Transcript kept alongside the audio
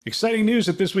Exciting news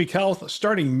at This Week Health.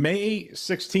 Starting May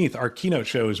 16th, our keynote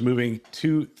show is moving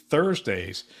to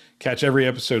Thursdays. Catch every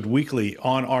episode weekly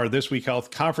on our This Week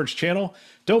Health conference channel.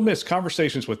 Don't miss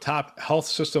conversations with top health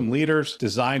system leaders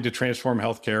designed to transform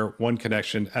healthcare one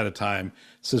connection at a time.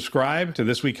 Subscribe to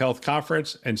This Week Health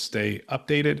conference and stay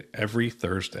updated every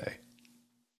Thursday.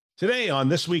 Today on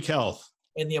This Week Health.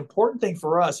 And the important thing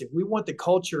for us, if we want the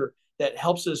culture that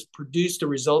helps us produce the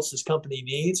results this company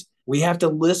needs, we have to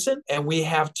listen and we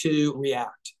have to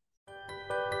react.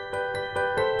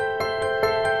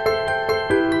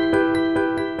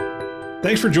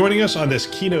 Thanks for joining us on this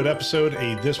keynote episode,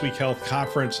 a This Week Health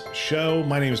conference show.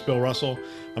 My name is Bill Russell.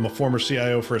 I'm a former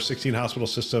CIO for a 16-hospital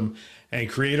system and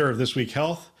creator of This Week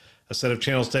Health, a set of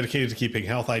channels dedicated to keeping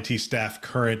health IT staff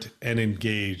current and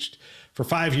engaged. For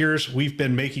 5 years, we've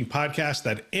been making podcasts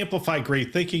that amplify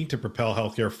great thinking to propel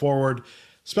healthcare forward.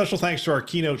 Special thanks to our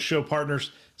keynote show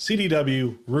partners,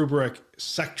 CDW, Rubrik,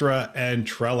 Sectra, and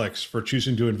Trellix for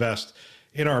choosing to invest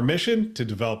in our mission to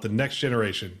develop the next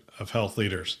generation of health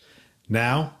leaders.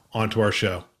 Now, on to our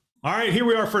show. All right, here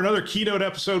we are for another keynote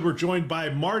episode. We're joined by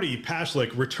Marty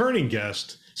Paslick, returning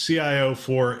guest, CIO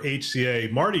for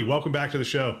HCA. Marty, welcome back to the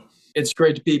show. It's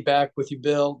great to be back with you,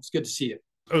 Bill. It's good to see you.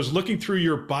 I was looking through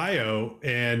your bio,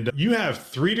 and you have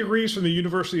 3 degrees from the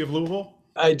University of Louisville.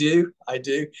 I do.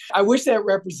 I wish that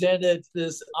represented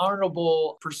this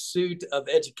honorable pursuit of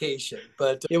education,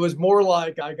 but it was more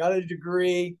like I got a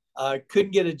degree,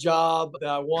 couldn't get a job that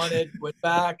I wanted, went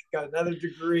back, got another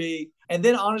degree. And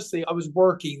then honestly, I was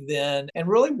working then and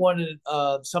really wanted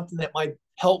something that might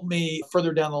help me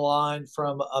further down the line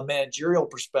from a managerial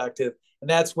perspective. And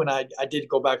that's when I did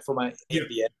go back for my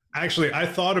MBA. Actually, I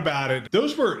thought about it. The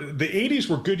 80s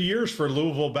were good years for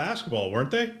Louisville basketball,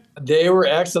 weren't they? They were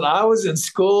excellent. I was in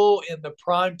school in the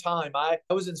prime time. I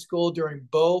was in school during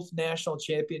both national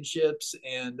championships,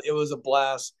 and it was a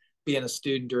blast being a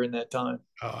student during that time.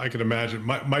 I can imagine.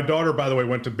 My daughter, by the way,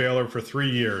 went to Baylor for 3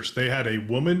 years. They had a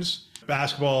women's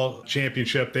basketball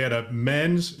championship. They had a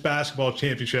men's basketball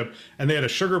championship, and they had a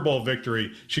Sugar Bowl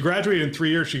victory. She graduated in 3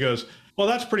 years. She goes, well,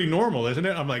 that's pretty normal, isn't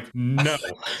it? I'm like, no,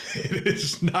 it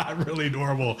is not really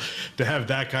normal to have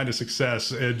that kind of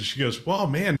success. And she goes, well,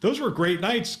 man, those were great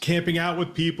nights camping out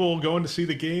with people, going to see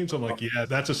the games. I'm like, yeah,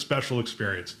 that's a special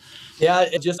experience. Yeah,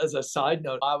 just as a side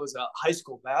note, I was a high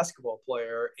school basketball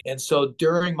player. And so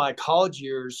during my college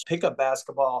years, pickup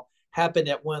basketball happened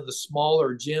at one of the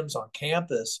smaller gyms on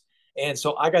campus. And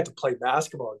so I got to play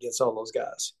basketball against all those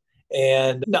guys.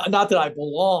 And not that I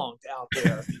belonged out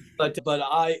there, but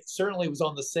I certainly was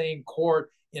on the same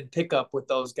court in pickup with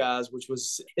those guys,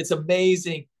 it's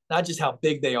amazing, not just how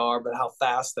big they are, but how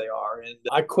fast they are. And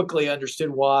I quickly understood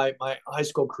why my high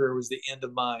school career was the end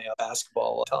of my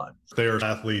basketball time. They are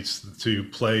athletes to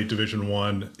play Division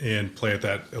I and play at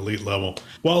that elite level.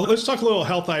 Well, let's talk a little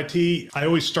health IT. I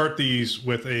always start these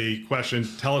with a question.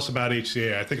 Tell us about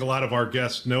HCA. I think a lot of our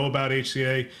guests know about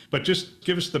HCA, but just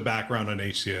give us the background on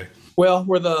HCA. Well,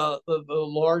 we're the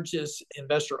largest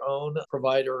investor-owned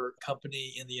provider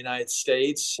company in the United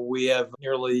States. We have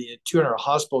nearly 200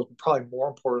 hospitals, but probably more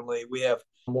importantly, we have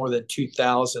more than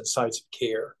 2,000 sites of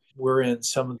care. We're in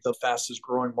some of the fastest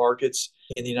growing markets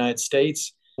in the United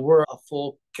States. We're a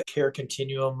full care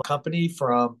continuum company,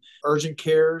 from urgent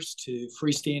cares to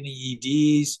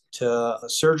freestanding EDs to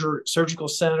surgical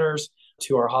centers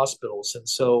to our hospitals. And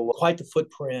so quite the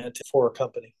footprint for a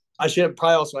company. I should have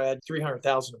probably also had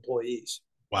 300,000 employees.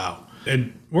 Wow.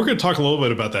 And we're going to talk a little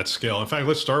bit about that scale. In fact,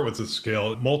 let's start with the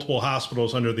scale. Multiple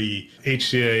hospitals under the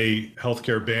HCA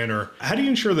healthcare banner. How do you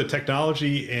ensure the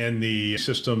technology and the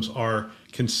systems are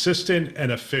consistent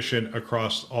and efficient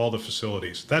across all the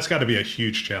facilities? That's got to be a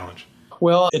huge challenge.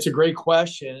 Well, it's a great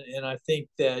question. And I think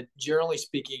that generally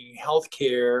speaking,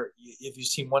 healthcare, if you've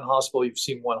seen one hospital, you've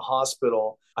seen one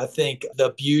hospital. I think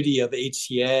the beauty of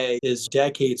HCA is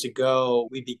decades ago,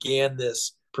 we began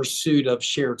this pursuit of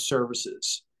shared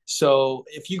services. So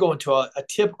if you go into a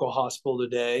typical hospital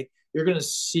today, you're going to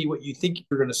see what you think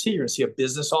you're going to see. You're going to see a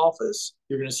business office.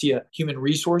 You're going to see a human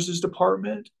resources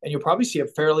department, and you'll probably see a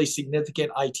fairly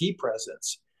significant IT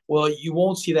presence. Well, you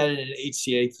won't see that in an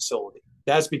HCA facility.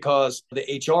 That's because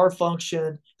the HR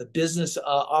function, the business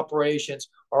operations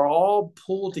are all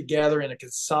pulled together in a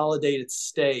consolidated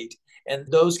state. And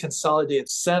those consolidated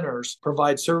centers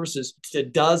provide services to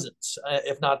dozens,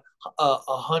 if not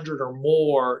 100 or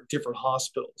more different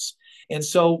hospitals. And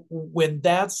so when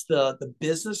that's the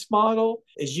business model,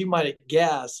 as you might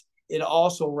guess, it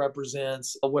also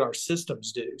represents what our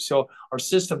systems do. So our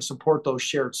systems support those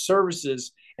shared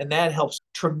services, and that helps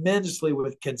tremendously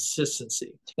with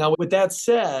consistency. Now, with that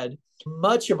said,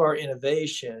 much of our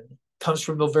innovation comes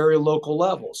from the very local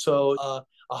level. So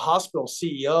a hospital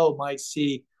CEO might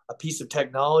see a piece of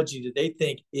technology that they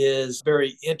think is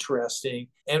very interesting.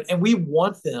 And we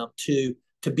want them to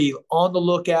be on the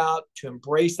lookout, to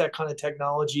embrace that kind of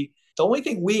technology. The only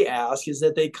thing we ask is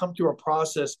that they come through a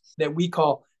process that we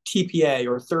call TPA,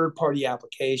 or third-party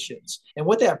applications. And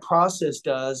what that process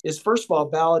does is, first of all,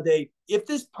 validate if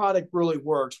this product really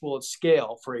works, will it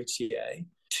scale for HCA?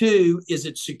 2, is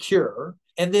it secure?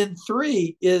 And then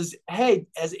 3 is, hey,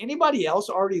 has anybody else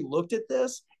already looked at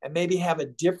this and maybe have a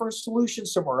different solution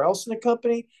somewhere else in the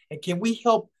company? And can we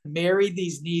help marry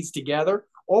these needs together?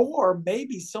 Or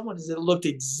maybe someone has looked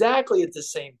exactly at the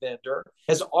same vendor,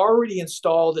 has already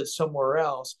installed it somewhere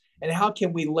else. And how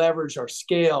can we leverage our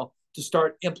scale to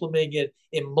start implementing it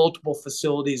in multiple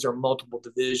facilities or multiple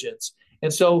divisions?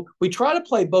 And so we try to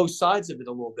play both sides of it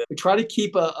a little bit. We try to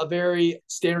keep a very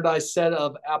standardized set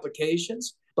of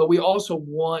applications, but we also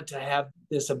want to have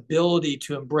this ability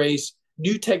to embrace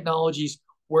new technologies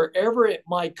wherever it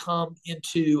might come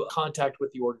into contact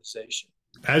with the organization.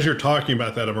 As you're talking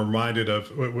about that, I'm reminded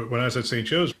of when I was at St.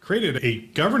 Joe's, created a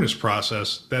governance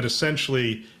process that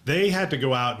essentially they had to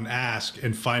go out and ask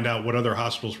and find out what other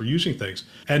hospitals were using things.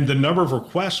 And the number of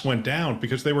requests went down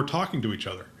because they were talking to each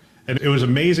other. And it was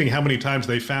amazing how many times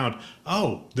they found,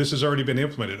 oh, this has already been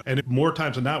implemented. And more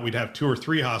times than not, we'd have 2 or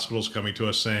 3 hospitals coming to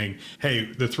us saying,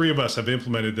 hey, the 3 of us have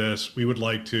implemented this. We would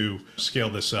like to scale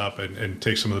this up and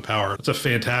take some of the power. It's a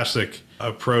fantastic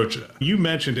approach. You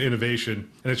mentioned innovation,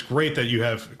 and it's great that you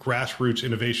have grassroots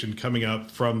innovation coming up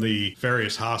from the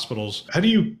various hospitals. How do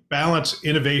you balance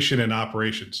innovation and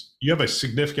operations? You have a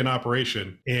significant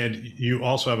operation, and you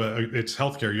also have it's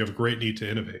healthcare. You have a great need to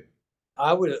innovate.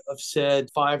 I would have said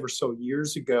 5 or so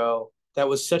years ago, that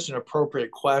was such an appropriate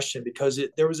question because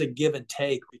there was a give and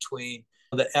take between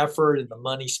the effort and the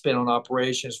money spent on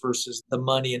operations versus the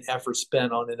money and effort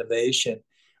spent on innovation.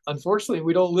 Unfortunately,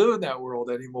 we don't live in that world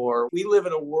anymore. We live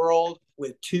in a world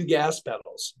with 2 gas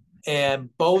pedals, and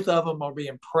both of them are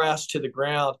being pressed to the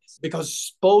ground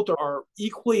because both are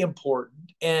equally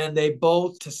important and they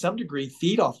both, to some degree,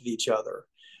 feed off of each other.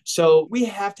 So we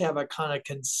have to have a kind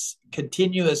of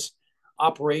continuous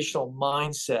operational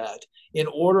mindset in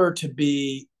order to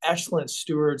be excellent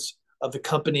stewards of the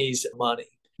company's money.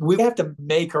 We have to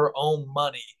make our own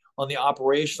money on the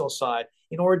operational side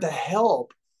in order to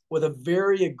help with a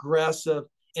very aggressive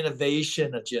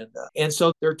innovation agenda. And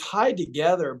so they're tied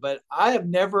together, but I have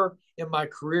never in my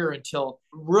career until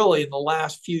really in the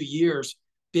last few years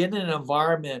been in an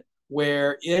environment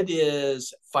where it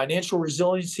is financial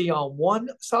resiliency on one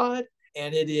side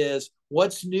and it is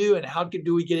what's new and how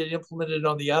do we get it implemented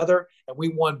on the other. And we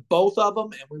want both of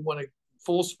them and we want to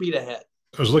full speed ahead.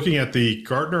 I was looking at the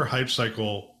Gartner hype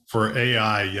cycle for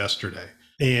AI yesterday.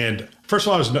 And first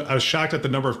of all, I was shocked at the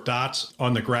number of dots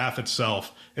on the graph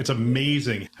itself. It's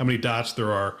amazing how many dots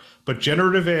there are. But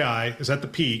generative AI is at the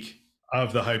peak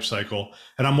of the hype cycle.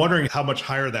 And I'm wondering how much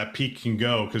higher that peak can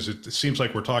go because it seems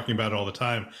like we're talking about it all the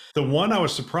time. The one I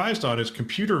was surprised on is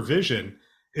computer vision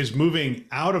is moving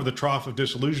out of the trough of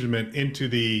disillusionment into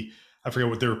the, I forget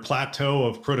what their plateau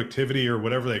of productivity or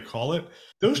whatever they call it.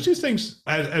 Those 2 things,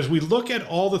 as we look at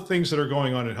all the things that are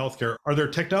going on in healthcare, are there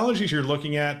technologies you're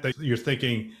looking at that you're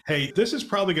thinking, hey, this is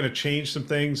probably going to change some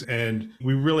things and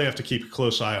we really have to keep a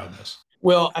close eye on this?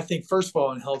 Well, I think first of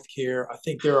all, in healthcare, I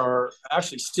think there are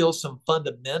actually still some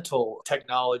fundamental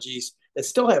technologies that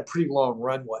still have pretty long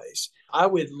runways. I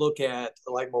would look at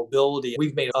like mobility.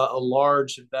 We've made a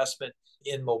large investment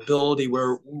in mobility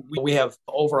where we have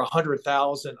over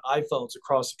 100,000 iPhones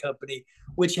across the company,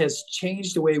 which has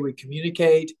changed the way we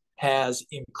communicate, has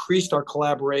increased our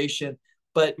collaboration.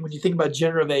 But when you think about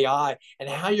generative AI and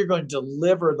how you're going to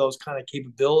deliver those kind of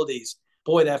capabilities,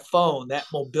 boy, that phone, that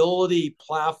mobility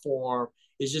platform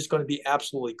is just going to be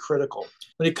absolutely critical.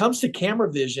 When it comes to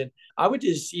camera vision, I would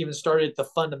just even start at the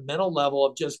fundamental level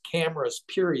of just cameras,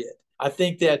 period. I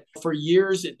think that for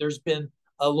years, there's been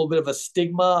a little bit of a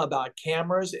stigma about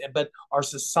cameras, but our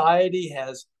society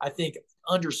has, I think,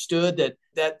 understood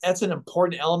that that's an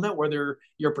important element, whether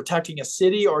you're protecting a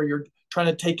city or you're trying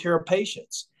to take care of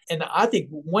patients. And I think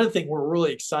one thing we're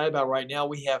really excited about right now,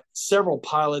 we have several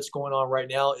pilots going on right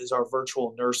now, is our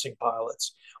virtual nursing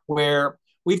pilots, where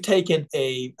we've taken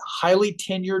a highly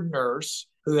tenured nurse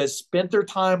who has spent their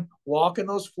time walking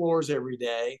those floors every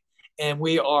day, and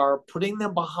we are putting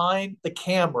them behind the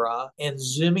camera and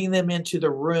zooming them into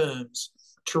the rooms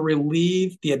to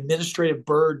relieve the administrative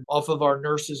burden off of our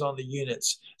nurses on the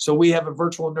units. So we have a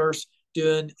virtual nurse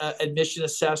doing admission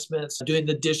assessments, doing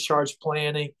the discharge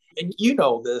planning. And you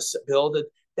know this, Bill,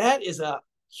 that is a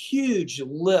huge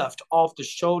lift off the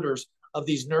shoulders of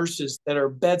these nurses that are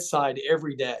bedside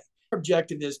every day.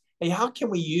 objective is, hey, how can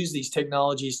we use these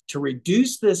technologies to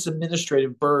reduce this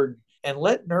administrative burden and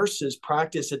let nurses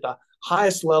practice at the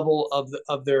highest level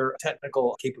of their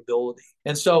technical capability?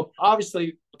 And so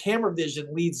obviously camera vision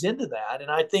leads into that.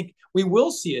 And I think we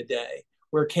will see a day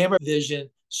where camera vision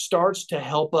starts to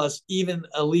help us even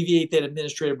alleviate that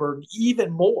administrative burden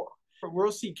even more.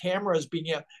 We'll see cameras being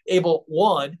able,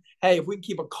 one, hey, if we can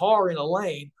keep a car in a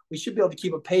lane, we should be able to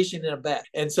keep a patient in a bed.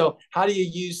 And so how do you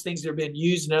use things that have been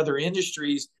used in other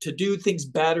industries to do things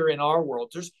better in our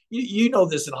world? You know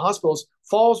this in hospitals,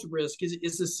 falls risk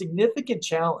is a significant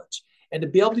challenge. And to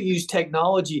be able to use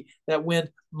technology that when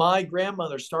my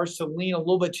grandmother starts to lean a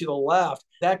little bit to the left,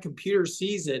 that computer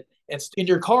sees it. And in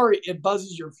your car, it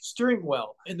buzzes your steering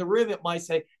wheel. In the room, it might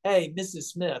say, hey, Mrs.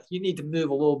 Smith, you need to move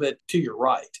a little bit to your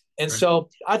right. And right. So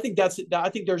I think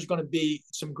there's going to be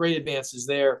some great advances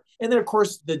there. And then, of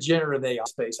course, the generative AI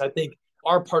space. I think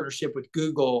our partnership with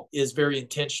Google is very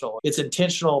intentional. It's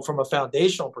intentional from a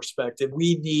foundational perspective.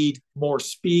 We need more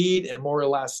speed and more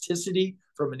elasticity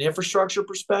from an infrastructure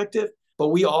perspective, but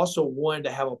we also wanted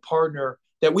to have a partner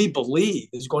that we believe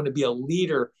is going to be a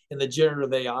leader in the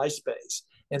generative AI space.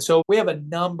 And so we have a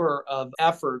number of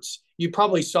efforts. You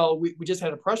probably saw, we just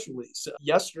had a press release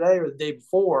yesterday or the day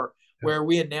before where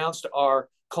we announced our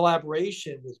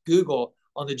collaboration with Google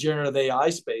on the generative AI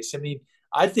space. I mean,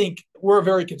 I think we're a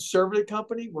very conservative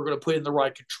company. We're going to put in the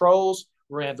right controls.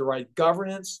 We're going to have the right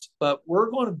governance, but we're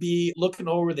going to be looking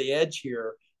over the edge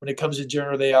here when it comes to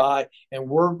generative AI, and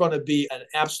we're going to be an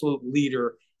absolute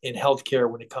leader in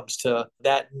healthcare when it comes to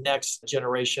that next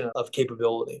generation of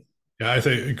capability. Yeah, I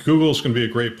think Google's going to be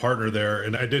a great partner there.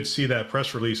 And I did see that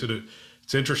press release. And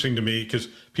it's interesting to me because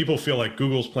people feel like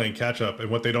Google's playing catch up. And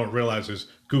what they don't realize is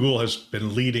Google has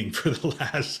been leading for the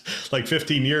last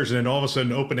 15 years. And then all of a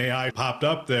sudden, OpenAI popped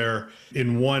up there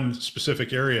in one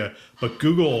specific area. But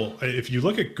Google, if you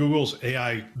look at Google's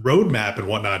AI roadmap and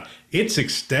whatnot, it's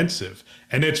extensive.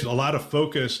 And it's a lot of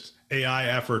focused AI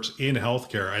efforts in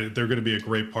healthcare. They're going to be a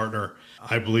great partner,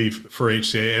 I believe, for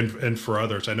HCA and for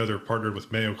others. I know they're partnered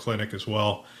with Mayo Clinic as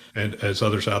well, and as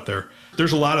others out there.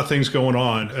 There's a lot of things going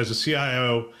on. As a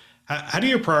CIO, how do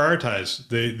you prioritize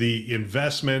the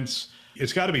investments?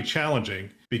 It's got to be challenging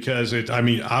because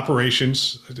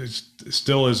operations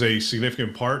still is a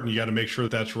significant part, and you got to make sure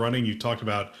that's running. You talked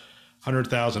about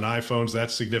 100,000 iPhones.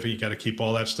 That's significant. You got to keep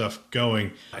all that stuff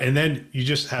going. And then you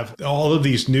just have all of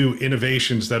these new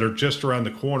innovations that are just around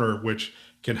the corner, which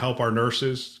can help our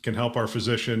nurses, can help our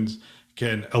physicians,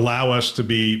 can allow us to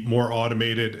be more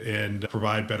automated and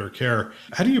provide better care.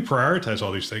 How do you prioritize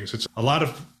all these things? It's a lot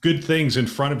of good things in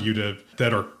front of you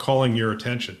that are calling your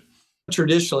attention.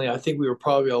 Traditionally, I think we were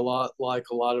probably a lot like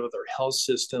a lot of other health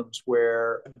systems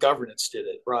where governance did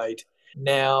it, right?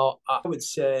 Now, I would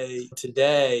say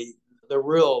today, the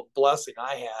real blessing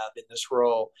I have in this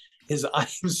role is I'm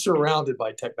surrounded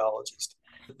by technologists.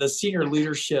 The senior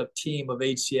leadership team of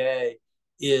HCA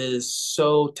is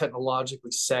so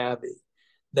technologically savvy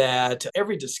that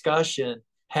every discussion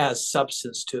has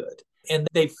substance to it. And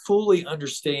they fully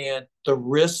understand the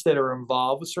risks that are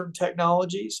involved with certain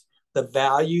technologies, the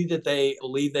value that they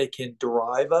believe they can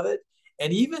derive of it,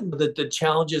 and even the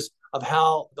challenges of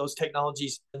how those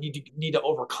technologies need to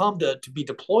overcome to be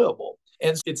deployable.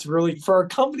 And it's really, for a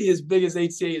company as big as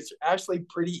HCA, it's actually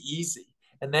pretty easy.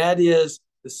 And that is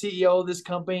the CEO of this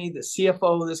company, the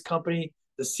CFO of this company,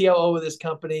 the COO of this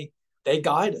company, they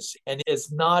guide us. And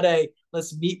it's not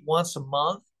let's meet once a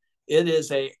month. It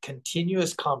is a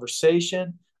continuous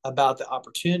conversation about the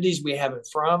opportunities we have in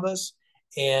front of us.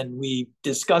 And we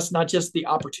discuss not just the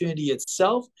opportunity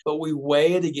itself, but we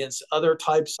weigh it against other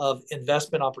types of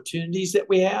investment opportunities that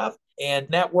we have. And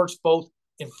that works both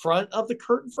in front of the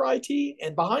curtain for IT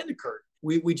and behind the curtain.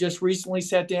 We just recently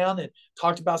sat down and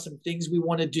talked about some things we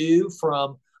want to do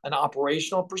from an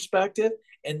operational perspective.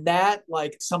 And that,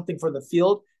 like something for the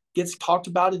field, gets talked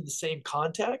about in the same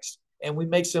context. And we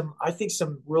make some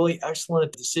really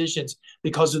excellent decisions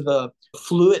because of the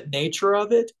fluid nature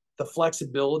of it, the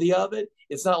flexibility of it.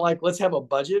 It's not like, let's have a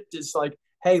budget. It's like,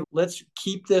 hey, let's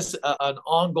keep this an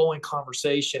ongoing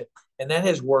conversation. And that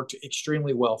has worked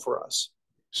extremely well for us.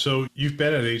 So you've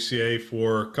been at HCA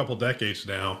for a couple decades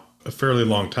now, a fairly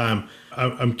long time.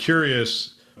 I'm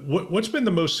curious, what's been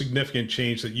the most significant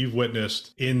change that you've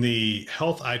witnessed in the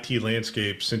health IT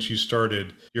landscape since you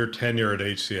started your tenure at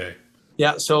HCA?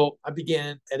 Yeah, so I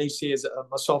began at HCA as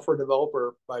a software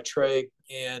developer by trade,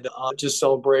 and just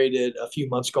celebrated a few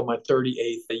months ago my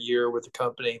 38th year with the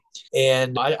company.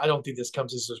 And I don't think this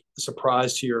comes as a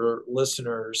surprise to your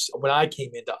listeners. When I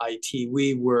came into IT,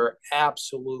 we were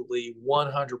absolutely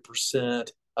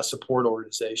 100% a support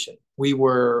organization. We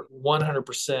were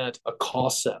 100% a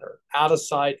cost center, out of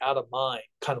sight, out of mind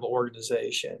kind of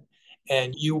organization.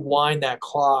 And you wind that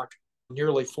clock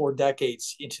nearly 4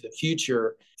 decades into the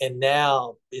future, and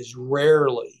now is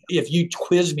rarely, if you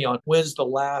quiz me on when's the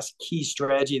last key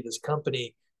strategy of this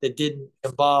company that didn't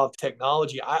involve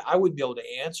technology, I wouldn't be able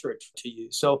to answer it to you.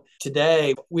 So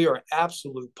today we are an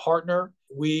absolute partner.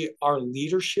 Our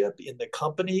leadership in the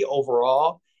company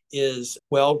overall is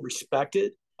well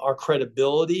respected. Our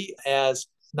credibility as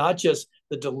not just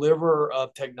the deliverer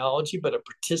of technology, but a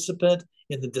participant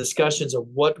in the discussions of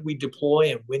what we deploy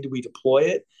and when do we deploy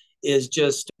it is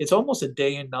just, it's almost a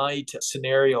day and night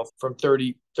scenario from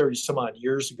 30 some odd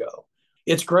years ago.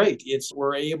 It's great.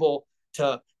 We're able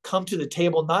to come to the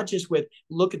table, not just with,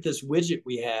 look at this widget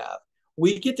we have.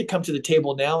 We get to come to the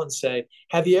table now and say,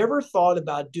 have you ever thought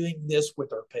about doing this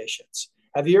with our patients?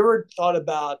 Have you ever thought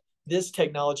about this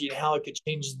technology and how it could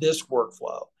change this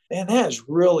workflow? And that is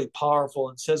really powerful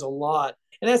and says a lot.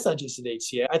 And that's not just at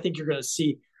HCA. I think you're going to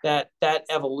see that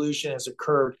evolution has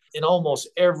occurred in almost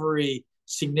every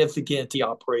significant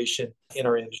operation in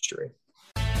our industry.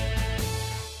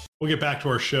 We'll get back to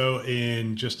our show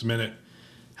in just a minute.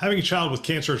 Having a child with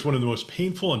cancer is one of the most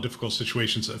painful and difficult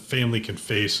situations a family can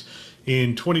face.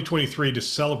 In 2023, to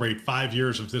celebrate 5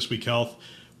 years of This Week Health,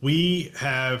 we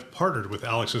have partnered with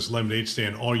Alex's Lemonade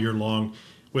Stand all year long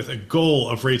with a goal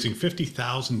of raising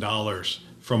 $50,000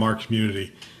 from our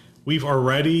community. We've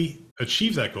already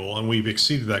achieved that goal, and we've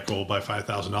exceeded that goal by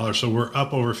 $5,000. So we're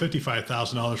up over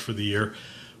 $55,000 for the year.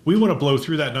 We want to blow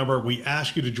through that number. We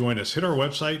ask you to join us. Hit our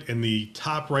website. In the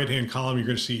top right-hand column, you're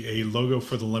going to see a logo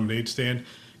for the Lemonade Stand.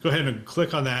 Go ahead and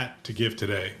click on that to give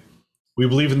today. We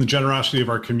believe in the generosity of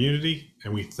our community,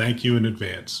 and we thank you in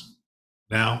advance.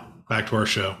 Now, back to our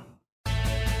show.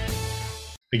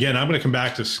 Again, I'm going to come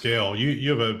back to scale. You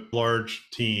have a large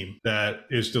team that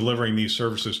is delivering these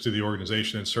services to the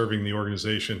organization and serving the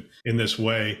organization in this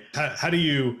way. How do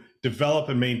you develop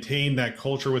and maintain that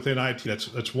culture within IT?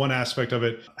 That's one aspect of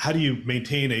it. How do you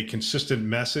maintain a consistent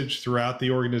message throughout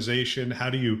the organization? How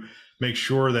do you make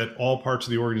sure that all parts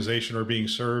of the organization are being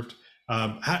served?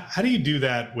 How do you do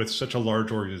that with such a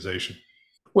large organization?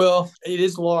 Well, it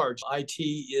is large. IT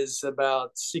is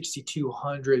about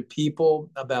 6,200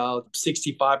 people. About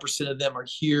 65% of them are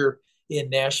here in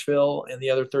Nashville, and the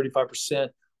other 35%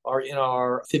 are in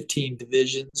our 15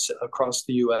 divisions across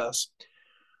the U.S.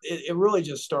 It really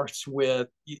just starts with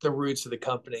the roots of the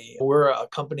company. We're a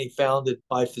company founded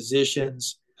by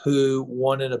physicians who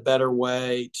wanted a better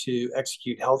way to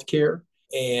execute healthcare.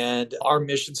 And our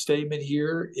mission statement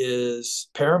here is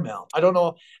paramount. I don't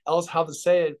know else how to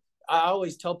say it. I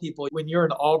always tell people, when you're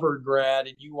an Auburn grad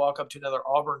and you walk up to another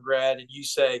Auburn grad and you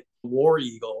say War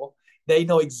Eagle, they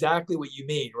know exactly what you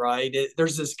mean, right?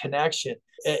 There's this connection.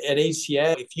 At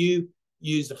ACA, if you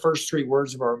use the first three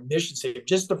words of our mission statement,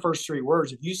 just the first three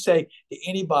words, if you say to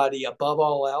anybody above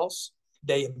all else,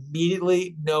 they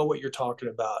immediately know what you're talking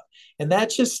about. And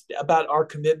that's just about our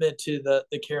commitment to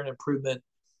the care and improvement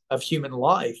of human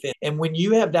life. And when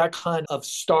you have that kind of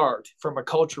start from a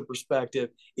culture perspective,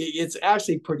 it's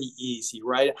actually pretty easy,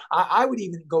 right? I would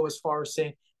even go as far as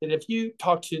saying that if you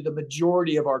talk to the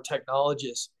majority of our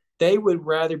technologists, they would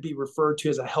rather be referred to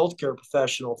as a healthcare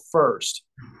professional first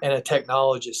and a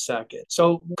technologist second.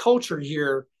 So culture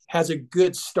here has a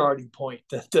good starting point.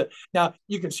 Now,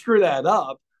 you can screw that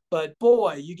up, but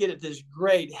boy, you get this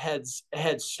great head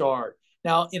start.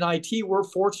 Now, in IT, we're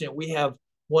fortunate. We have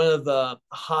one of the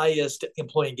highest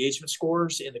employee engagement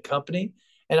scores in the company.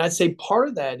 And I'd say part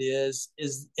of that is,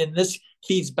 and this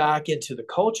feeds back into the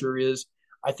culture, is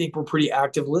I think we're pretty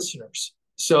active listeners.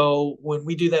 So when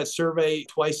we do that survey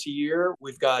twice a year,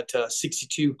 we've got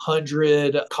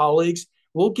 6,200 colleagues.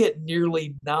 We'll get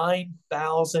nearly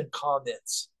 9,000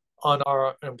 comments on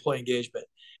our employee engagement.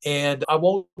 And I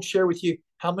won't share with you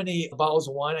how many bottles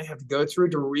of wine I have to go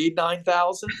through to read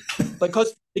 9,000.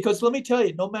 Because let me tell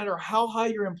you, no matter how high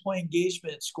your employee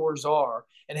engagement scores are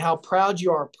and how proud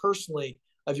you are personally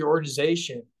of your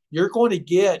organization, you're going to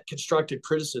get constructive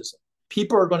criticism.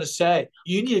 People are going to say,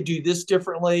 you need to do this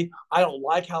differently. I don't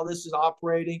like how this is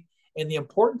operating. And the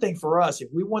important thing for us, if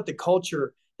we want the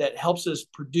culture that helps us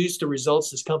produce the results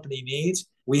this company needs,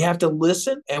 we have to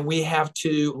listen and we have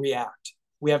to react.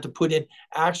 We have to put in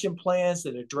action plans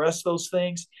that address those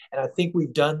things. And I think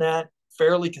we've done that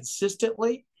fairly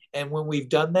consistently. And when we've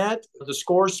done that, the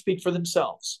scores speak for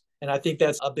themselves. And I think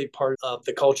that's a big part of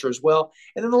the culture as well.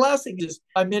 And then the last thing is,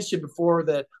 I mentioned before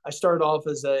that I started off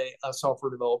as a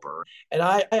software developer. And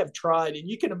I have tried, and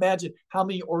you can imagine how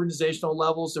many organizational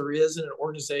levels there is in an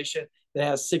organization that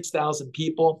has 6,000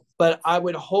 people. But I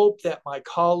would hope that my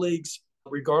colleagues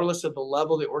regardless of the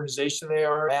level of the organization they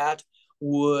are at,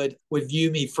 would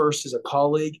view me first as a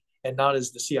colleague and not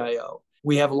as the CIO.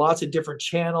 We have lots of different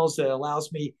channels that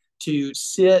allows me to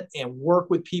sit and work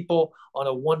with people on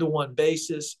a one-to-one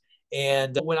basis.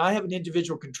 And when I have an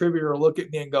individual contributor look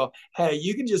at me and go, hey,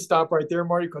 you can just stop right there,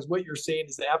 Marty, because what you're saying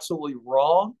is absolutely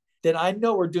wrong, then I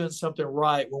know we're doing something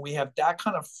right when we have that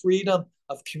kind of freedom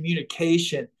of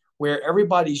communication where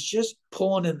everybody's just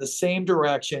pulling in the same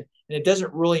direction and it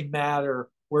doesn't really matter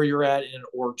where you're at in an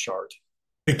org chart.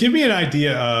 Give me an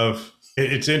idea of,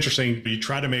 it's interesting, you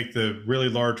try to make the really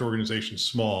large organizations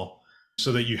small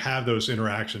so that you have those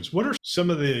interactions. What are some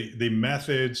of the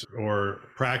methods or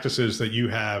practices that you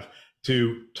have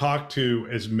to talk to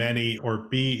as many or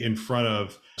be in front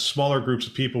of smaller groups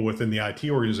of people within the IT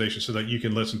organization so that you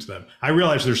can listen to them? I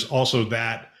realize there's also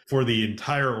that for the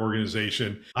entire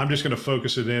organization. I'm just going to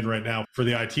focus it in right now for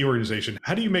the IT organization.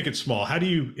 How do you make it small? How do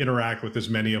you interact with as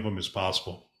many of them as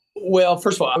possible? Well,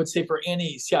 first of all, I would say for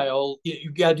any CIO,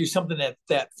 you got to do something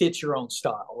that fits your own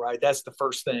style, right? That's the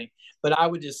first thing. But I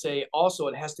would just say also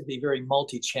it has to be very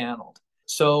multi-channeled.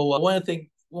 So one of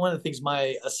the things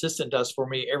my assistant does for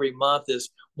me every month is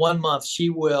 1 month she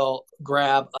will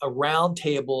grab a round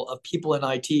table of people in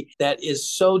IT that is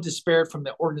so disparate from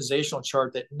the organizational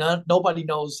chart that nobody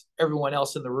knows everyone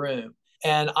else in the room.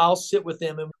 And I'll sit with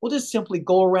them and we'll just simply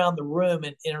go around the room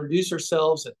and introduce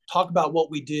ourselves and talk about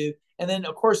what we do. And then,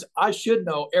 of course, I should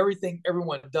know everything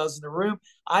everyone does in the room.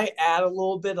 I add a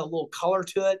little color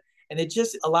to it. And it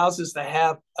just allows us to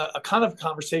have a kind of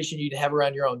conversation you'd have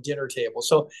around your own dinner table.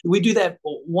 So we do that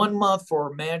 1 month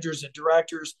for managers and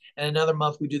directors, and another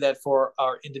month we do that for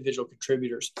our individual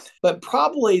contributors. But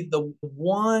probably the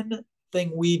one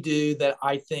thing we do that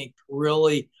I think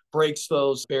really breaks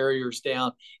those barriers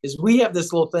down is we have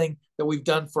this little thing that we've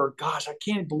done for, gosh, I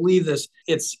can't believe this.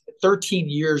 It's 13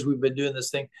 years we've been doing this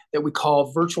thing that we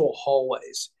call virtual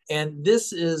hallways. And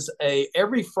this is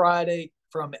every Friday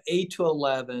from 8 to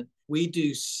 11, we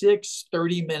do 6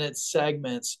 30-minute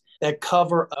segments that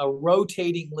cover a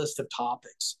rotating list of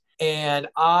topics. And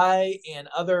I and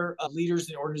other leaders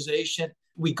in the organization,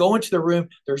 we go into the room.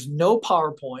 There's no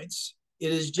PowerPoints.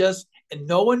 It is just, and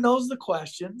no one knows the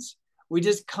questions. We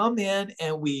just come in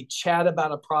and we chat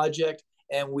about a project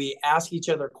and we ask each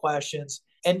other questions.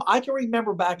 And I can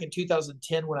remember back in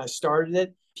 2010 when I started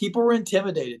it, people were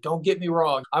intimidated. Don't get me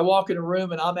wrong. I walk in a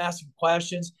room and I'm asking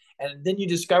questions. And then you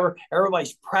discover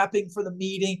everybody's prepping for the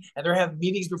meeting and they're having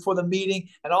meetings before the meeting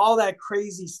and all that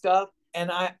crazy stuff.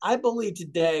 And I believe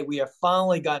today we have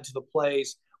finally gotten to the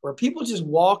place where people just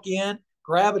walk in,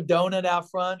 grab a donut out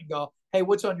front and go, hey,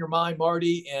 what's on your mind,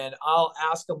 Marty? And I'll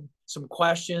ask them some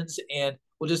questions and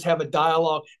we'll just have a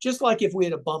dialogue, just like if we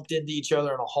had bumped into each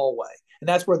other in a hallway. And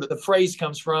that's where the phrase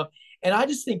comes from. And I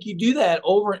just think you do that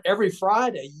over every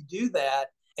Friday. You do that.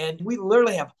 And we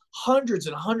literally have hundreds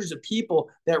and hundreds of people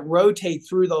that rotate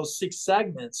through those 6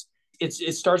 segments.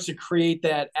 It starts to create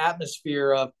that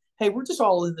atmosphere of, hey, we're just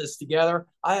all in this together.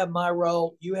 I have my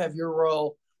role. You have your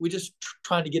role. We're just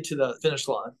trying to get to the finish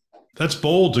line. That's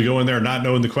bold to go in there not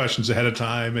knowing the questions ahead of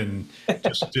time and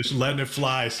just letting it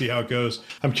fly, see how it goes.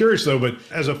 I'm curious though, but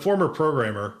as a former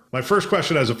programmer, my first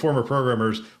question as a former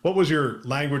programmer is, what was your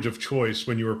language of choice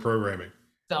when you were programming?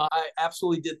 No, I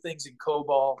absolutely did things in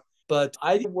COBOL, but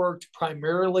I worked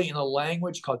primarily in a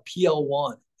language called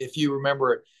PL1, if you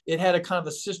remember it. It had a kind of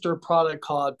a sister product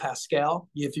called Pascal,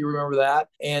 if you remember that.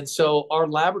 And so our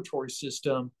laboratory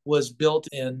system was built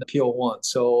in PL1.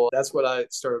 So that's what I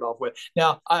started off with.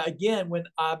 Now, again, when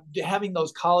I'm having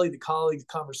those colleague-to-colleague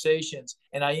conversations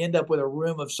and I end up with a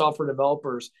room of software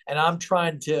developers and I'm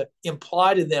trying to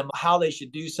imply to them how they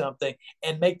should do something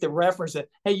and make the reference that,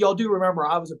 hey, y'all do remember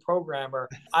I was a programmer.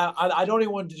 I don't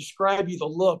even want to describe you the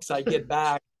looks I get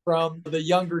back from the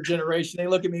younger generation. They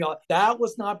look at me like, that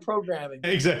was not programming.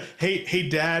 Exactly. Hey,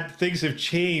 Dad, things have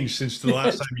changed since the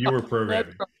last time you were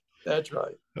programming. That's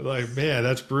right. Like, man,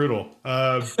 that's brutal.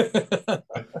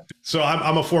 So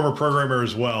I'm a former programmer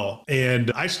as well.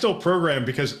 And I still program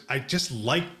because I just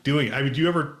like doing it. I mean, do you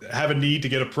ever have a need to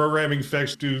get a programming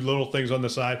fix, do little things on the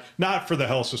side? Not for the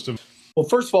health system. Well,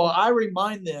 first of all, I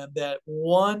remind them that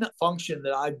one function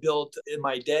that I built in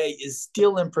my day is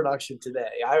still in production today.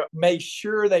 I make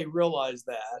sure they realize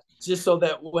that, just so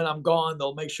that when I'm gone,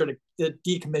 they'll make sure to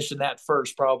decommission that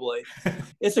first, probably.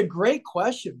 It's a great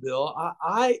question, Bill.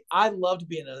 I loved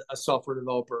being a software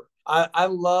developer. I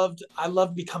loved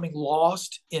becoming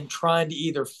lost in trying to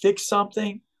either fix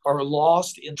something or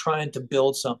lost in trying to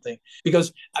build something.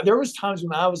 Because there was times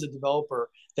when I was a developer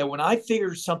that when I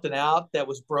figured something out that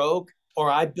was broke, or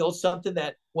I built something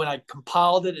that when I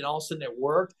compiled it and all of a sudden it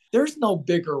worked, there's no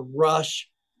bigger rush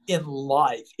in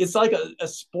life. It's like a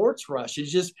sports rush.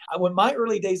 It's just, when my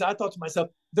early days, I thought to myself,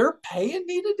 they're paying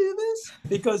me to do this,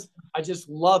 because I just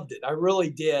loved it. I really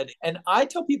did. And I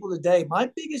tell people today, my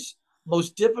biggest,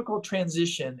 most difficult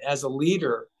transition as a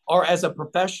leader or as a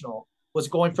professional was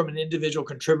going from an individual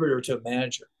contributor to a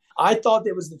manager. I thought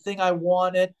that was the thing I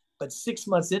wanted, but 6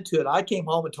 months into it, I came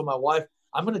home and told my wife,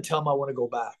 I'm going to tell them I want to go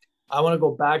back. I want to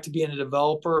go back to being a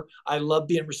developer. I love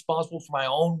being responsible for my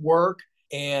own work.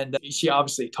 And she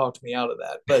obviously talked me out of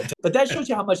that. But that shows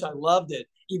you how much I loved it.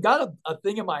 You got a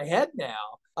thing in my head now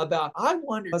about, I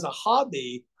wonder, as a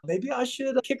hobby, maybe I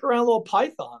should kick around a little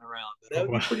Python around. That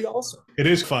would be pretty awesome. It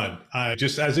is fun.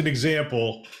 Just as an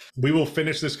example, we will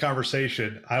finish this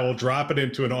conversation. I will drop it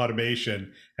into an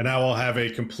automation, and I will have I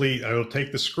will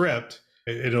take the script.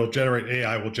 It'll generate,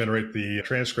 AI will generate the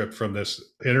transcript from this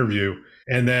interview.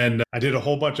 And then I did a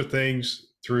whole bunch of things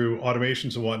through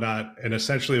automations and whatnot. And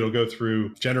essentially it'll go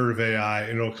through generative AI,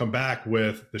 and it'll come back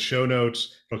with the show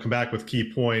notes. It'll come back with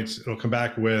key points. It'll come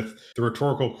back with the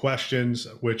rhetorical questions,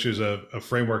 which is a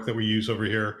framework that we use over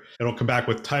here. It'll come back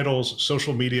with titles,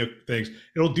 social media things.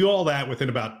 It'll do all that within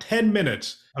about 10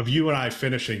 minutes of you and I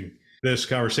finishing this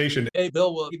conversation. Hey,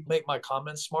 Bill, will you make my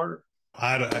comments smarter?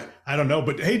 I don't know,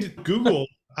 but hey, Google,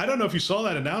 I don't know if you saw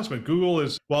that announcement. Google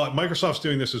Microsoft's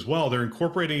doing this as well. They're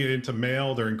incorporating it into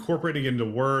Mail. They're incorporating it into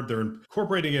Word. They're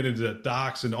incorporating it into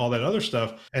Docs and all that other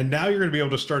stuff. And now you're going to be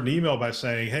able to start an email by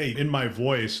saying, hey, in my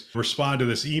voice, respond to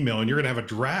this email. And you're going to have a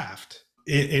draft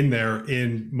in there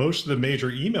in most of the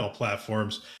major email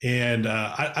platforms. And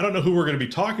I don't know who we're going to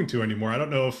be talking to anymore. I don't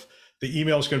know if the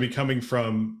email is going to be coming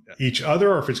from each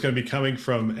other, or if it's going to be coming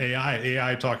from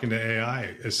AI talking to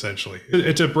AI, essentially.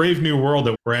 It's a brave new world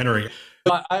that we're entering.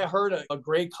 I heard a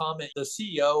great comment. The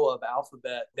CEO of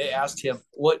Alphabet, they asked him,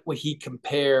 what would he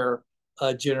compare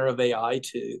generative AI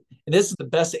to? And this is the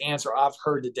best answer I've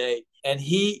heard to date. And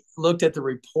he looked at the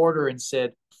reporter and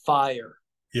said, fire.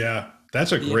 Yeah,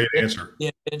 that's a great answer.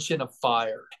 The invention of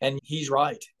fire. And he's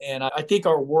right. And I think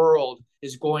our world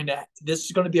this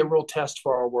is going to be a real test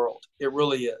for our world. It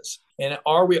really is. And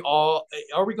are we going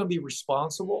to be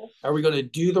responsible? Are we going to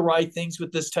do the right things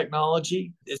with this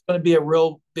technology? It's going to be a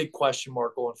real big question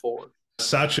mark going forward.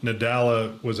 Satya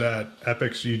Nadella was at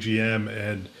Epic's UGM,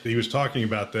 and he was talking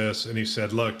about this, and he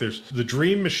said, look, the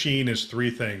dream machine is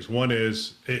three things. One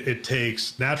is it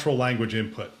takes natural language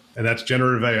input. And that's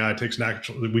generative AI. It takes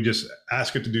we just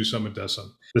ask it to do something, it does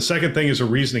something. The second thing is a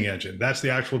reasoning engine. That's the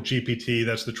actual GPT.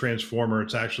 That's the transformer.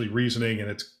 It's actually reasoning and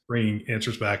it's bringing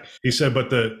answers back. He said, but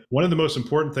one of the most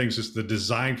important things is the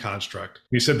design construct.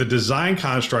 He said the design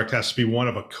construct has to be one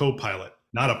of a co-pilot,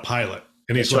 not a pilot.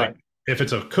 And he's like, if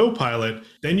it's a co-pilot,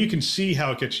 then you can see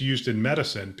how it gets used in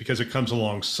medicine because it comes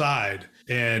alongside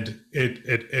and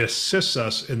it assists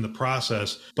us in the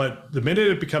process. But the minute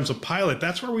it becomes a pilot,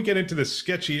 that's where we get into this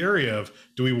sketchy area of,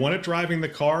 do we want it driving the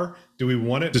car? Do we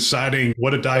want it deciding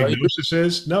what a diagnosis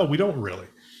is? No, we don't really.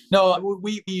 No,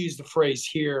 we use the phrase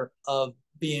here of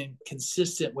being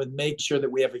consistent with make sure that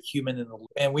we have a human in the loop.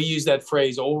 And we use that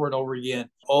phrase over and over again,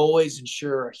 always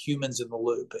ensure a human's in the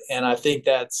loop. And I think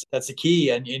that's the key.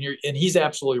 And he's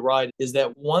absolutely right, is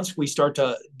that once we start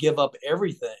to give up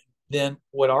everything, then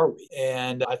what are we?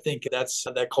 And I think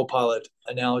that co-pilot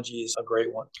analogy is a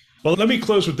great one. Well, let me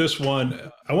close with this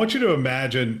one. I want you to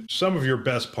imagine some of your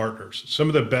best partners, some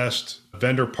of the best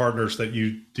vendor partners that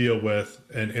you deal with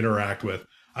and interact with.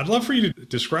 I'd love for you to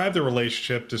describe the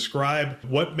relationship, describe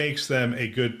what makes them a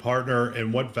good partner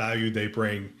and what value they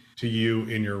bring to you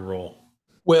in your role.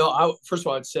 Well, first of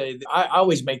all, I'd say I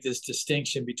always make this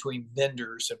distinction between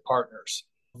vendors and partners.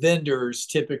 Vendors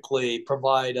typically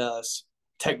provide us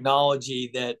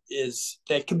technology that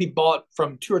can be bought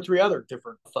from two or three other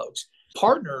different folks.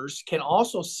 Partners can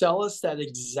also sell us that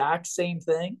exact same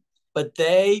thing, but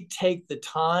they take the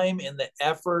time and the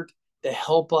effort to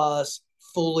help us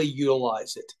fully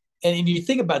utilize it. And if you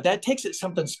think about it, that takes it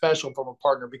something special from a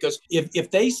partner, because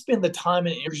if they spend the time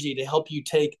and energy to help you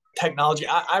take technology,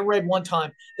 I read one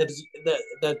time that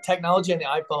the technology on the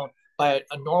iPhone by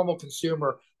a normal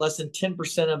consumer, less than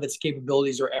 10% of its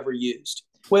capabilities are ever used.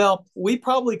 Well, we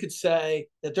probably could say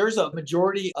that there's a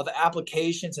majority of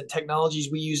applications and technologies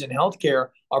we use in healthcare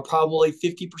are probably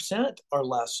 50% or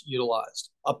less utilized.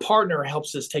 A partner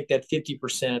helps us take that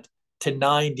 50% to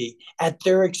 90% at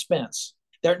their expense.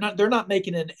 They're not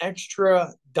making an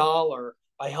extra dollar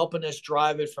by helping us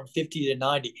drive it from 50 to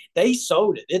 90. They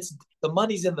sold it. The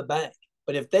money's in the bank.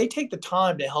 But if they take the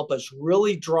time to help us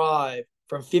really drive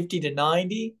from 50 to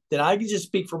 90, then I can just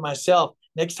speak for myself.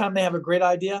 Next time they have a great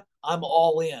idea, I'm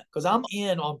all in, because I'm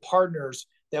in on partners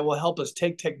that will help us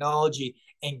take technology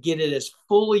and get it as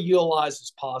fully utilized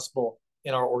as possible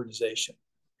in our organization.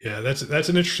 Yeah, that's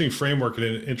an interesting framework and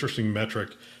an interesting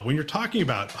metric. When you're talking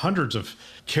about hundreds of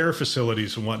care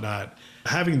facilities and whatnot,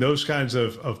 having those kinds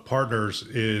of partners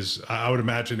is, I would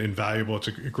imagine, invaluable. It's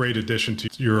a great addition to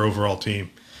your overall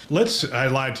team. I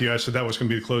lied to you. I said that was going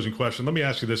to be the closing question. Let me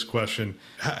ask you this question.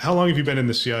 How long have you been in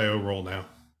the CIO role now?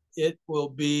 It will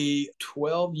be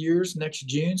 12 years next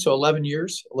June, so 11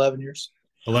 years. 11 years.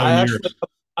 11 years.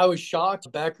 I was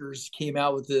shocked. Becker's came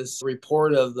out with this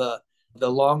report of the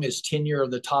longest tenure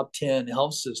of the top 10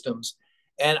 health systems.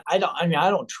 And I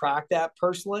don't track that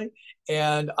personally.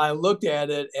 And I looked at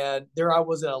it, and there I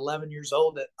was at 11 years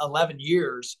old at 11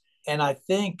 years. And I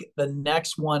think the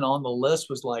next one on the list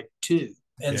was like 2.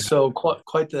 And so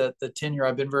quite the tenure.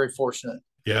 I've been very fortunate.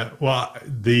 Yeah, well,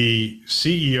 the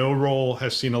CEO role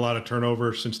has seen a lot of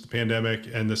turnover since the pandemic,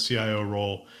 and the CIO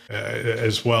role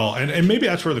as well. And maybe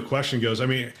that's where the question goes. I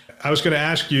mean, I was going to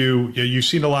ask you, you've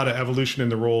seen a lot of evolution in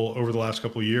the role over the last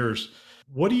couple of years.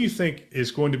 What do you think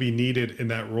is going to be needed in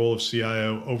that role of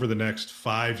CIO over the next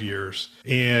 5 years?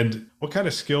 And what kind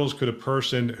of skills could a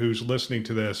person who's listening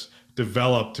to this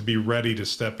develop to be ready to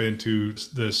step into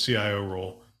the CIO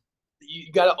role? You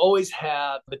got to always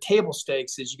have the table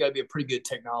stakes is you got to be a pretty good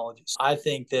technologist. I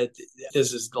think that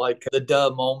this is like the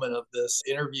duh moment of this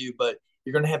interview, but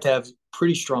you're going to have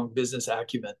pretty strong business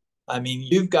acumen. I mean,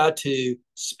 you've got to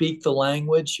speak the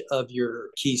language of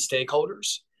your key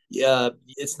stakeholders.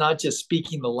 It's not just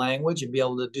speaking the language and be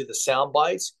able to do the sound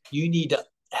bites. You need to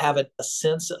have a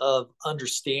sense of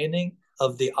understanding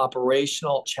of the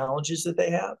operational challenges that they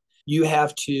have. You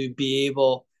have to be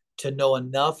able to know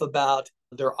enough about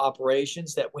their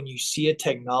operations that when you see a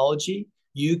technology,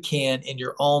 you can, in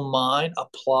your own mind,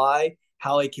 apply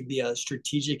how it can be a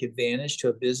strategic advantage to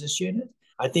a business unit.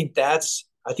 I think that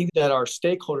our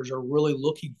stakeholders are really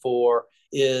looking for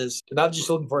is they're not just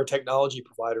looking for a technology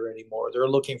provider anymore. They're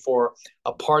looking for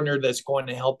a partner that's going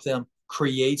to help them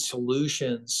create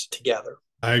solutions together.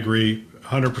 I agree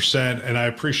 100%. And I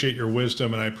appreciate your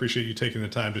wisdom, and I appreciate you taking the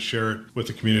time to share it with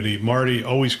the community. Marty,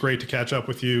 always great to catch up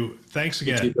with you. Thanks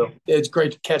again. You too, it's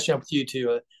great to catch up with you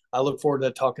too. I look forward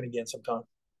to talking again sometime.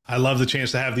 I love the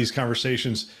chance to have these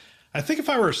conversations. I think if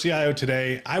I were a CIO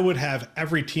today, I would have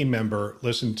every team member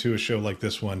listen to a show like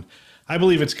this one. I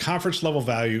believe it's conference level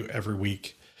value every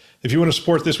week. If you want to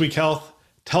support This Week Health,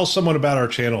 tell someone about our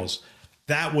channels.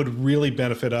 That would really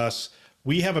benefit us.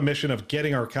 We have a mission of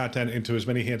getting our content into as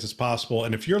many hands as possible.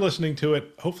 And if you're listening to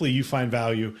it, hopefully you find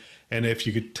value. And if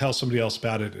you could tell somebody else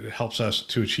about it, it helps us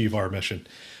to achieve our mission.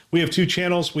 We have 2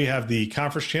 channels. We have the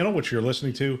conference channel, which you're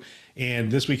listening to,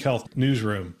 and This Week Health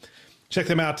Newsroom. Check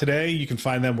them out today. You can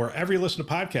find them wherever you listen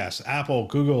to podcasts, Apple,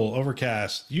 Google,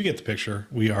 Overcast. You get the picture.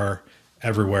 We are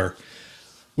everywhere.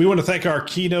 We want to thank our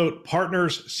Keynote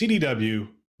partners, CDW,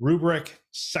 Rubrik,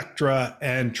 Sectra,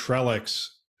 and Trellix,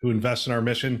 who invest in our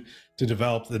mission to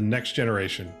develop the next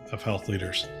generation of health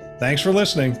leaders. Thanks for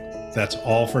listening. That's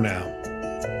all for now.